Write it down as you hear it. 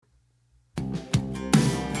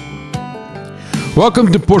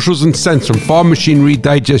Welcome to Bushels and Cents from Farm Machinery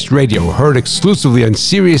Digest Radio, heard exclusively on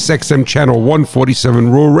Sirius XM Channel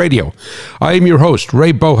 147 Rural Radio. I am your host,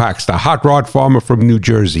 Ray Bohax, the hot rod farmer from New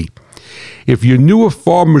Jersey. If your newer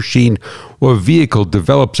farm machine or vehicle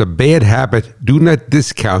develops a bad habit, do not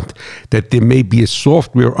discount that there may be a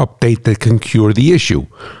software update that can cure the issue.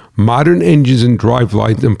 Modern engines and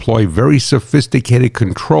drivelines employ very sophisticated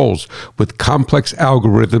controls with complex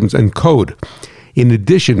algorithms and code. In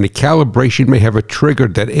addition, the calibration may have a trigger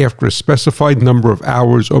that after a specified number of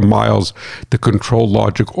hours or miles, the control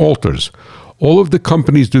logic alters. All of the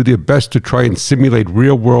companies do their best to try and simulate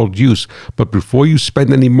real-world use, but before you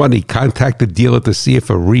spend any money, contact the dealer to see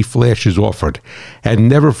if a reflash is offered. And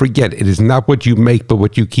never forget, it is not what you make, but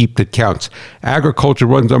what you keep that counts. Agriculture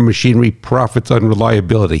runs on machinery, profits on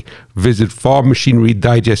reliability. Visit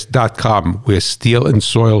farmmachinerydigest.com, where steel and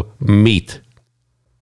soil meet.